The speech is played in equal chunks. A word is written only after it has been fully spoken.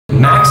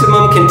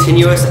Maximum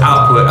continuous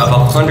output of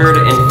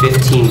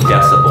 115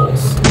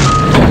 decibels.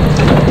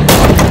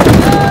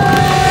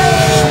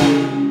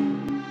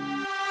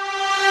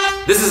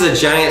 This is a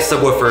giant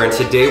subwoofer, and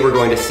today we're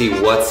going to see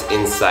what's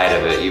inside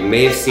of it. You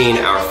may have seen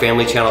our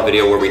family channel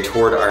video where we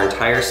toured our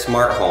entire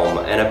smart home,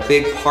 and a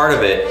big part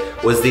of it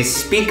was these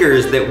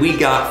speakers that we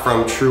got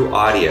from True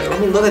Audio. I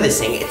mean, look at this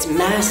thing, it's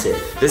massive.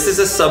 This is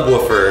a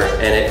subwoofer,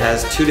 and it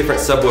has two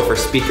different subwoofer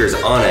speakers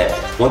on it.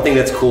 One thing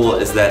that's cool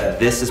is that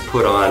this is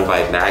put on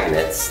by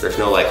magnets. There's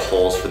no like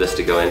holes for this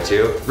to go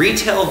into.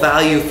 Retail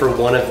value for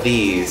one of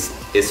these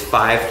is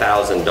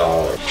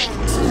 $5,000.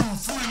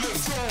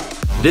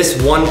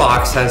 This one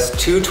box has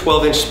two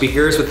 12-inch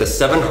speakers with a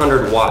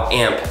 700-watt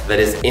amp that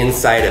is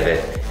inside of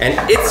it. And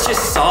it's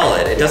just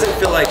solid. It doesn't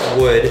feel like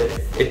wood.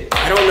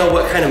 I don't know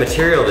what kind of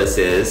material this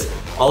is.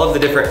 All of the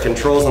different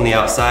controls on the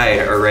outside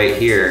are right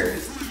here.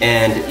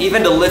 And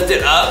even to lift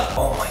it up,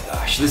 oh my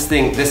gosh, this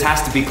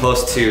has to be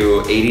close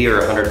to 80 or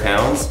 100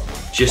 pounds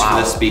just for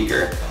the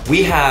speaker.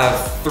 We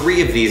have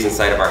 3 of these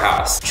inside of our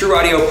house. True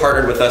Audio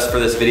partnered with us for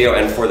this video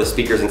and for the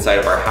speakers inside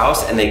of our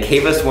house, and they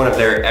gave us one of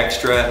their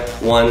extra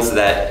ones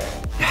that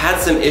had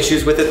some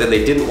issues with it that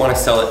they didn't want to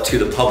sell it to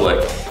the public.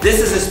 This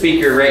is a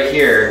speaker right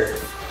here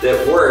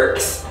that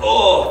works.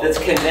 Oh, that's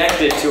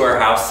connected to our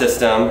house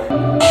system. It's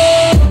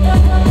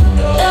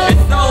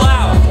so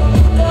loud.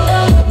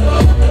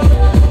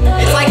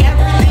 It's like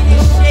everything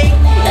is shaking.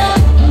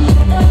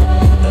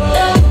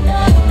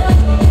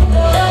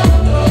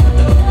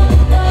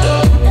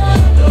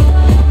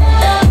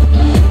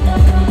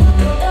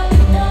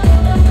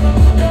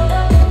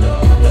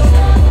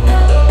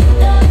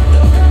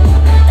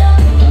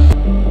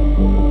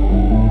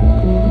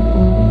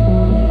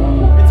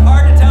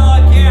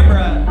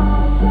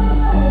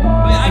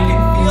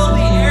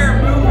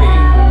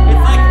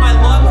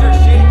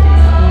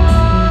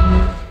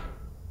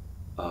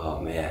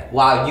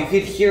 Wow, you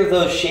could hear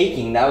those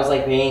shaking. That was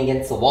like being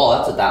against the wall.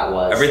 That's what that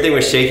was. Everything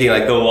was shaking,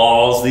 like the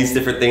walls, these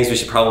different things. We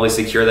should probably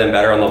secure them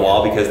better on the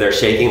wall because they're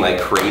shaking like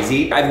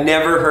crazy. I've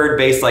never heard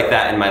bass like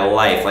that in my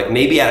life. Like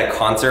maybe at a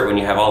concert when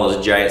you have all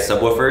those giant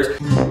subwoofers.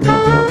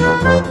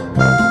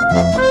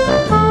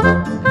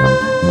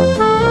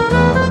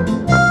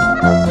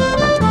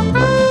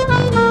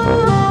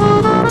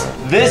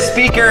 This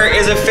speaker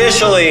is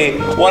officially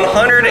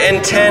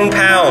 110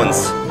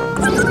 pounds.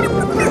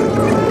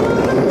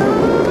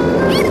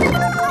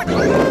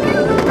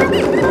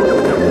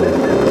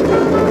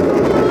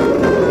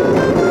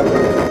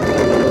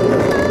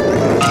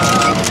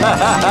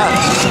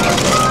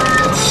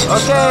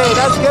 Okay,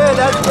 that's good,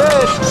 that's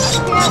good.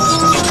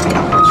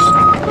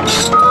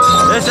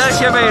 This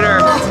excavator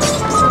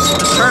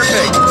is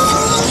perfect.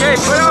 Okay,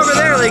 put it over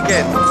there,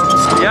 Lincoln.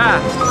 Yeah,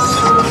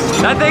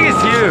 that thing is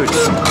huge.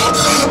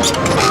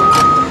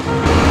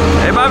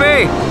 Hey,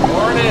 Bobby.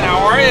 Morning, how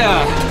are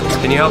ya?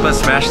 Can you help us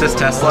smash this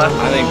Tesla?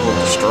 I think we'll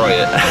destroy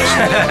it.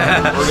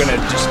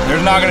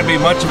 There's not gonna be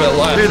much of it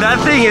left. Dude, that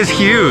thing is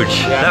huge.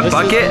 Yeah, that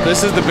bucket?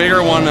 This is the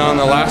bigger one on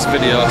the last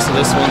video, so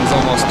this one's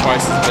almost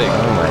twice as big.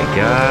 Oh my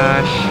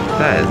gosh,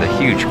 that is a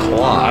huge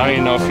claw. I don't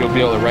even know if you'll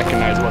be able to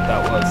recognize what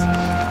that was.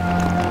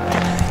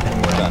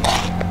 And we're done.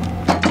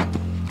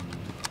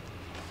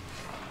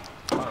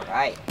 All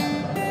right.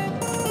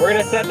 We're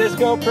gonna set this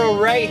GoPro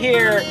right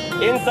here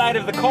inside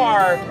of the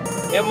car.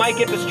 It might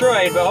get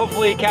destroyed, but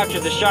hopefully it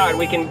captures the shot and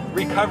we can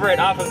recover it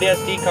off of the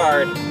SD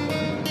card.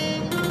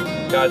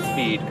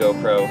 Godspeed,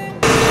 GoPro.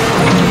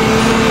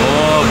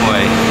 Oh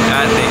boy,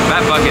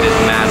 that bucket is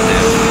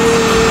massive.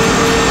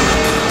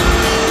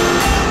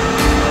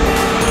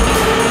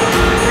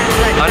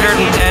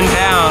 110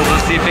 pounds,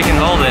 let's see if it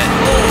can hold it.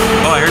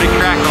 Oh, I heard it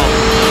crackle.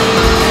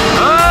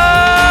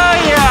 Oh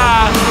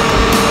yeah!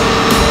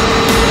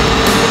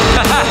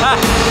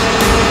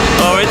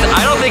 Oh,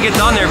 I don't think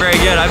it's on there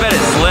very good. I bet it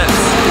slips.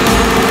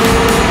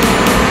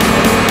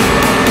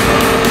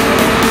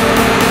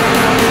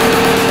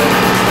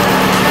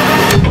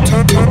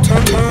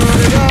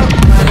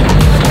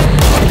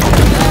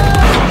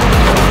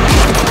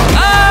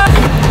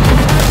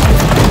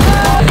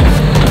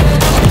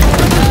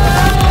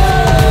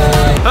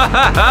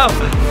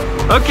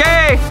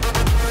 Okay,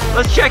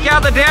 let's check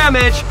out the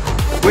damage.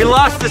 We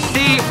lost the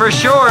seat for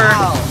sure.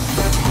 Wow.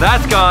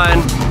 That's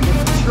gone.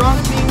 The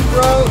trunk being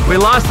broke. We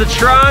lost the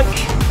trunk.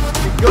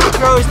 The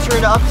GoPro is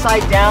turned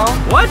upside down.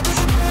 What?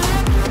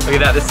 Look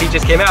at that, the seat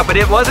just came out, but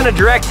it wasn't a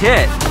direct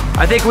hit.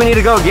 I think we need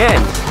to go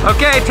again.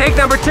 Okay, take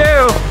number 2.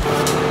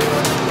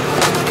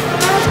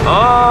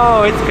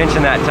 Oh, it's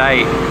pinching that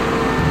tight.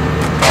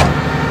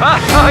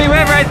 Oh, he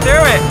went right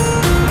through it.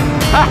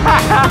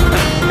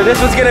 This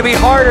one's gonna be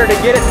harder to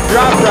get it to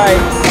drop right.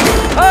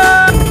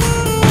 Oh!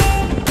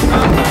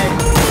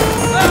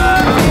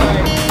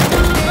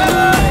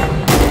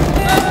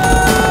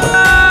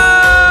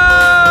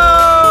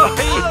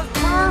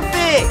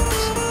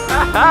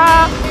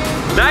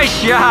 Nice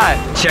shot.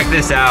 Check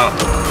this out.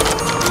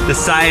 The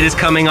side is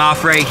coming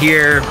off right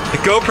here. The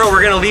GoPro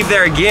we're gonna leave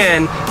there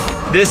again.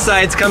 This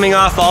side's coming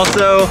off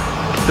also.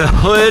 The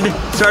hood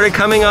started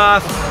coming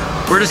off.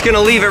 We're just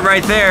gonna leave it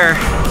right there.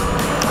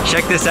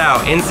 Check this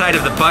out, inside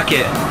of the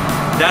bucket.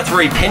 That's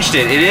where he pinched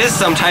it. It is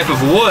some type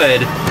of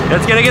wood.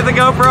 That's gonna get the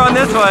GoPro on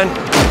this one.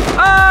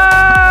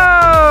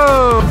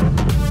 Oh!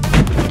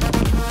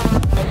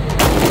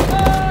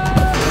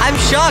 I'm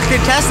shocked the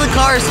Tesla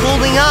car is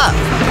holding up.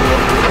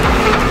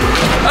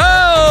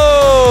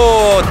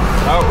 Oh!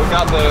 Oh, we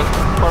got the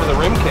part of the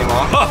rim came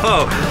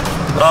off.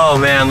 Oh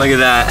man, look at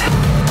that.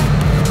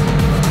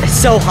 It's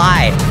so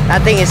high.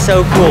 That thing is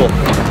so cool.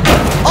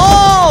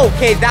 Oh,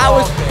 okay, that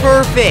was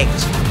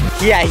perfect.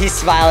 Yeah, he's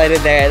smiling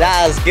in there.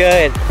 That was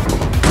good.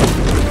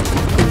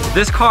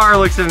 This car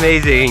looks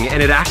amazing,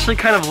 and it actually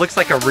kind of looks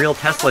like a real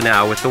Tesla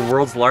now with the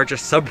world's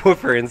largest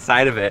subwoofer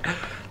inside of it.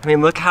 I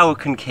mean, look how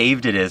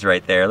concaved it is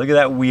right there. Look at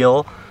that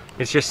wheel.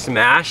 It's just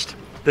smashed.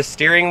 The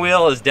steering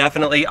wheel is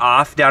definitely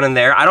off down in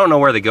there. I don't know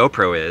where the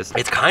GoPro is.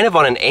 It's kind of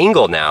on an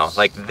angle now.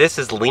 Like this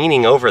is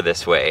leaning over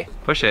this way.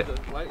 Push it.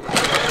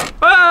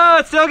 Oh,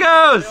 it still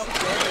goes.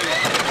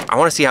 I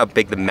want to see how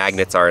big the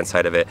magnets are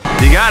inside of it.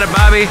 You got it,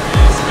 Bobby.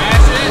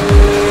 Smash it.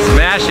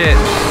 Smash it.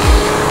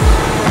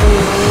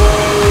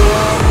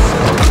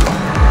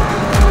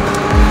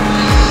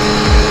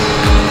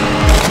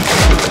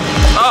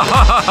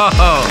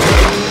 Oh!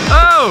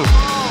 Oh!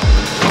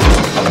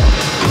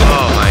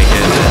 Oh my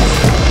goodness.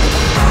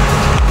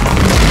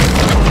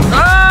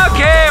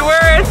 Okay,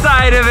 we're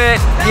inside of it.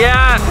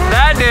 Yeah,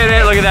 that did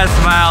it. Look at that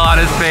smile on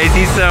his face.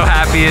 He's so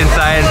happy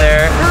inside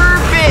there.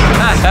 Perfect.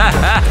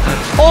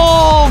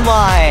 Oh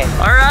my.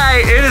 All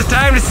right, it is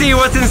time to see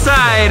what's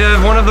inside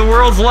of one of the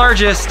world's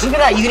largest Look at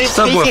that, you can just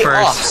take it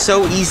subwoofers. off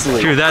so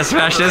easily. Dude, that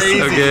smashed us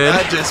so good.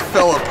 That just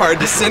fell apart,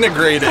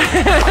 disintegrated.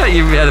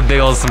 You had a big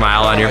old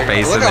smile on your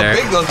face Look in there.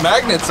 how big those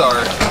magnets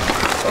are.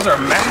 Those are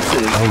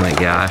massive. Oh my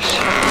gosh.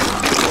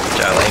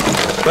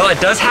 Well, it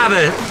does have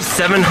a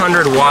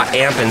 700 watt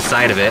amp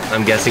inside of it.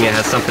 I'm guessing it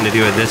has something to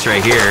do with this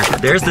right here.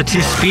 There's the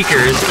two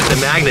speakers, the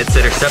magnets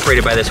that are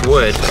separated by this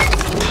wood.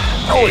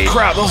 Holy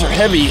crap, those are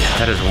heavy.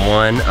 That is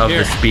one of the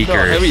Look how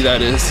speakers. heavy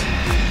that is.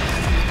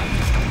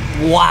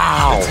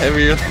 Wow. It's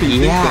heavier than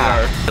you think they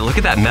are. Look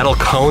at that metal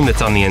cone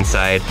that's on the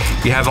inside.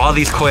 You have all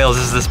these coils.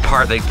 This is this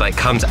part that like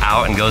comes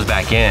out and goes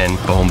back in.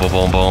 Boom, boom,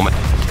 boom, boom.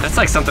 That's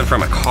like something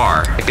from a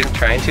car. Like it's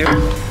trying to.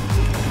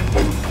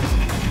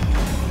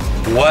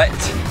 What?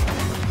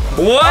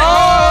 What?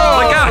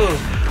 Oh! Look out!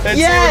 It's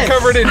Yes!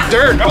 covered in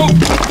dirt. Oh!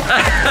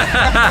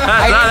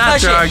 I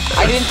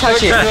didn't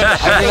touch it.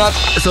 I did not.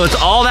 So it's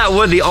all that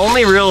wood. The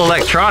only real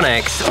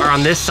electronics are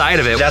on this side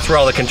of it. That's where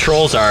all the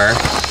controls are.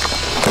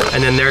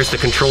 And then there's the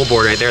control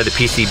board right there, the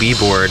PCB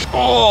board.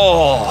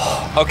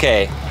 Oh,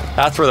 okay.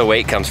 That's where the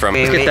weight comes from.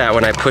 Look at that.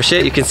 When I push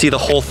it, you can see the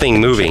whole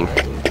thing moving.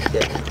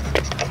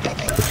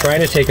 It's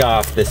trying to take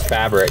off this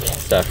fabric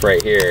stuff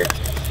right here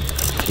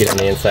to get on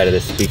the inside of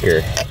this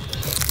speaker.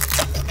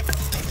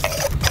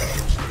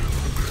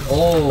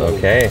 Oh.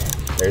 Okay,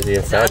 there's the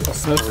inside.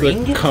 That's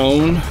the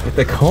cone.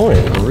 The cone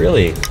is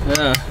really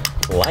Yeah,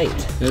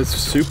 light. it's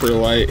super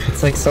light.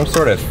 It's like some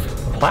sort of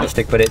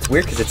plastic, but it's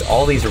weird because it's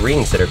all these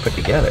rings that are put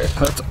together.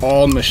 That's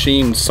all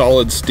machined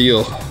solid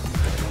steel.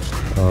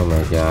 Oh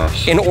my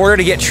gosh. In order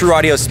to get True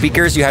Audio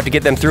speakers, you have to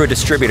get them through a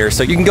distributor.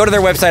 So you can go to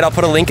their website, I'll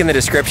put a link in the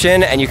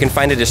description, and you can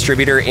find a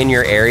distributor in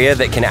your area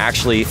that can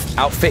actually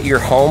outfit your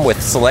home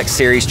with select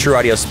series True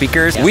Audio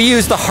speakers. We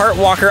use the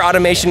Heartwalker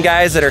Automation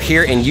guys that are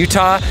here in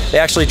Utah. They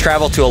actually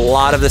travel to a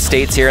lot of the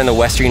states here in the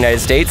Western United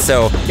States.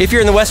 So if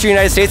you're in the Western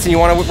United States and you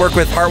want to work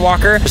with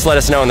Heartwalker, just let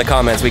us know in the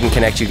comments. We can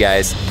connect you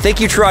guys. Thank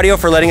you, True Audio,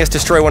 for letting us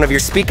destroy one of your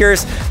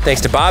speakers.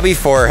 Thanks to Bobby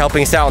for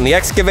helping us out on the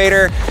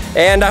excavator.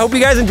 And I hope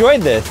you guys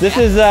enjoyed this. This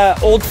is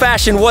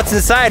old-fashioned what's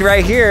inside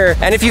right here.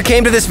 And if you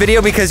came to this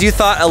video because you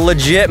thought a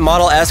legit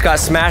Model S got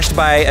smashed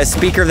by a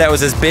speaker that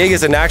was as big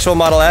as an actual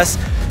Model S,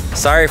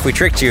 sorry if we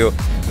tricked you.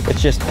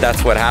 It's just,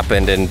 that's what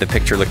happened, and the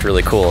picture looked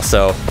really cool.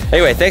 So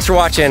anyway, thanks for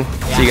watching.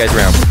 See you guys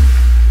around.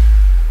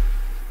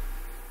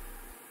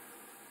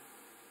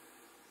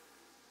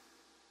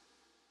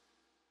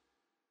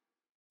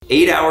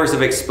 8 hours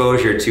of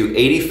exposure to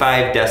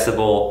 85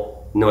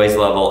 decibel noise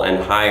level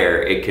and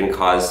higher, it can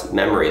cause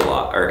memory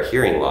loss or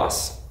hearing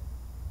loss.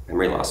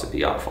 Memory loss would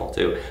be awful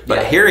too,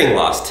 but hearing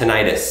loss,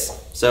 tinnitus.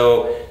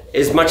 So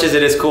as much as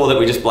it is cool that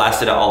we just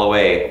blasted it all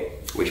away,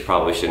 we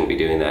probably shouldn't be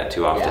doing that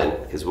too often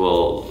because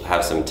we'll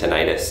have some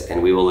tinnitus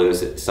and we will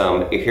lose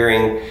some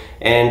hearing,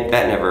 and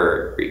that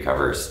never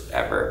recovers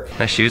ever.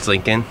 Nice shoes,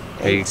 Lincoln.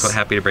 Are you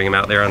happy to bring him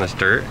out there on this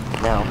dirt?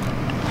 No.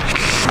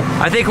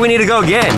 I think we need to go again.